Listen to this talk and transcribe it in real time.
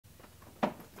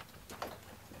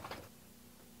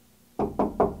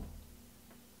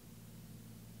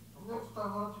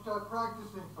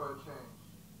practicing for a change.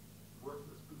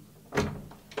 Worthless piece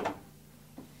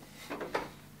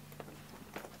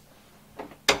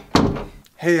of...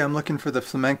 Hey, I'm looking for the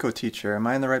flamenco teacher. Am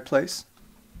I in the right place?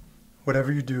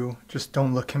 Whatever you do, just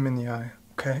don't look him in the eye,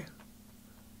 okay?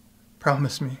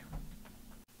 Promise me.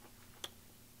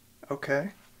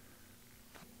 Okay.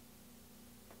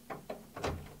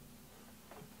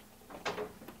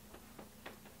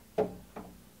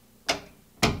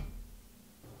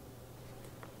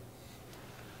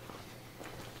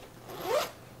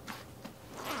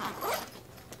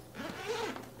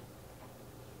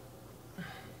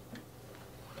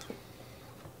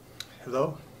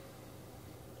 Hello?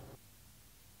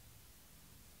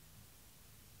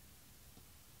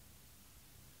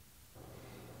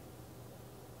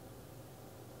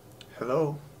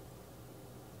 Hello?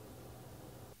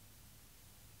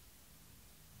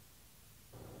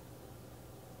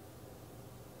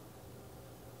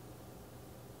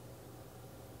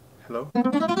 Hello?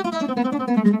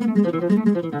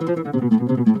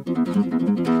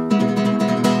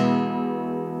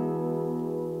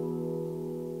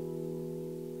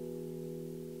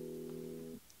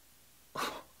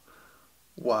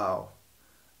 Wow.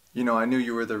 You know, I knew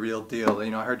you were the real deal.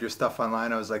 You know, I heard your stuff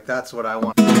online. I was like, that's what I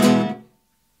want.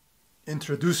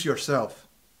 Introduce yourself.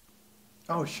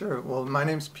 Oh, sure. Well, my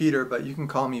name's Peter, but you can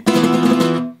call me...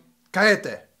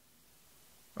 Cállate!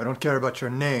 I don't care about your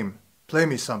name. Play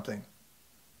me something.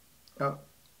 Oh,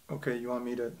 okay. You want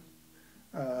me to...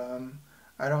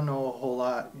 I don't know a whole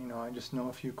lot. You know, I just know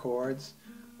a few chords.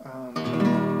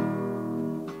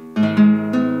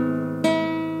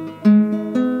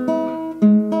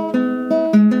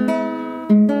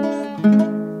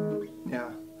 Yeah.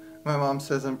 My mom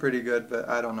says I'm pretty good, but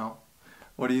I don't know.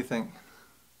 What do you think?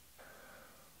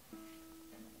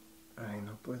 Ay,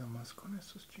 no puedo más con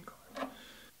esos chicos.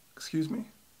 Excuse me?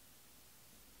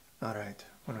 Alright,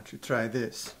 why don't you try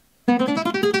this?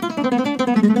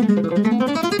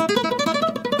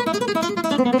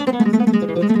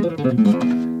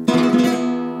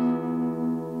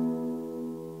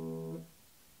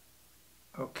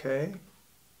 Okay.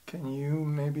 Can you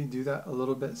maybe do that a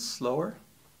little bit slower?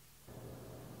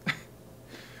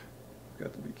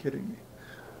 Got to be kidding me.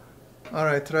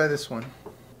 Alright, try this one.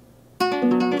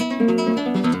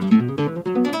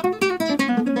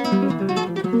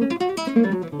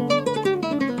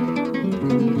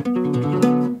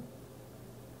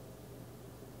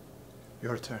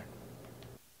 Your turn.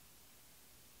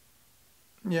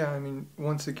 Yeah, I mean,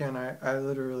 once again, I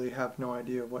literally have no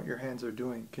idea what your hands are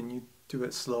doing. Can you do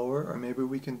it slower, or maybe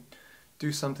we can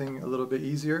do something a little bit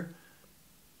easier?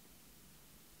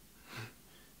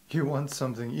 You want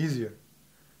something easier.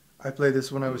 I played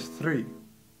this when I was 3.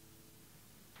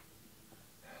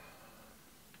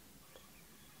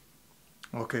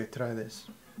 Okay, try this.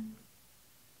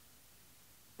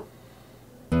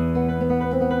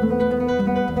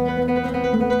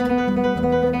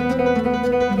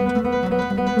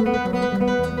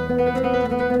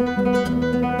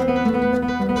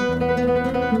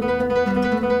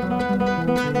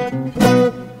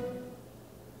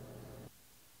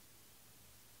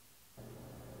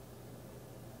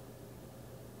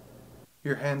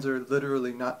 Your hands are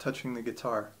literally not touching the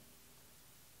guitar.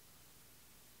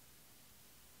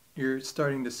 You're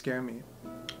starting to scare me.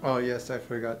 Oh yes, I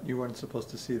forgot. You weren't supposed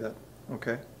to see that.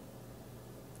 Okay?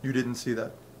 You didn't see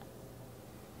that.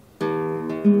 Do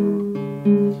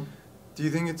you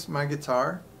think it's my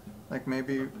guitar? Like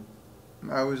maybe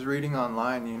I was reading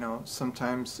online, you know,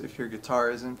 sometimes if your guitar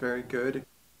isn't very good.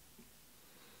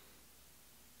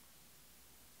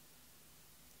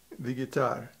 The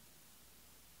guitar.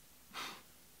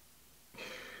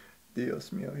 Dios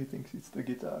mío, he thinks it's the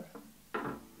guitar.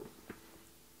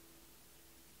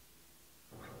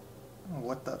 Oh,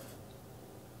 what the f...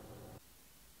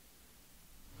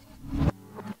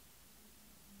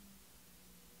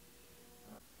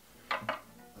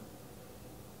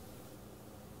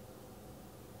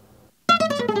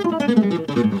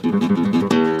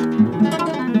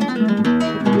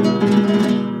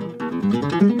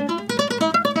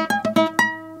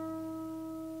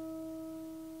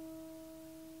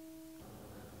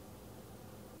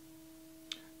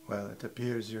 Well, it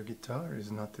appears your guitar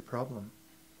is not the problem.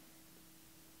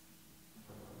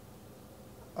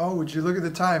 Oh, would you look at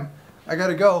the time? I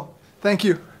gotta go. Thank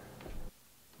you.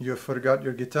 You forgot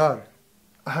your guitar.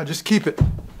 Just keep it.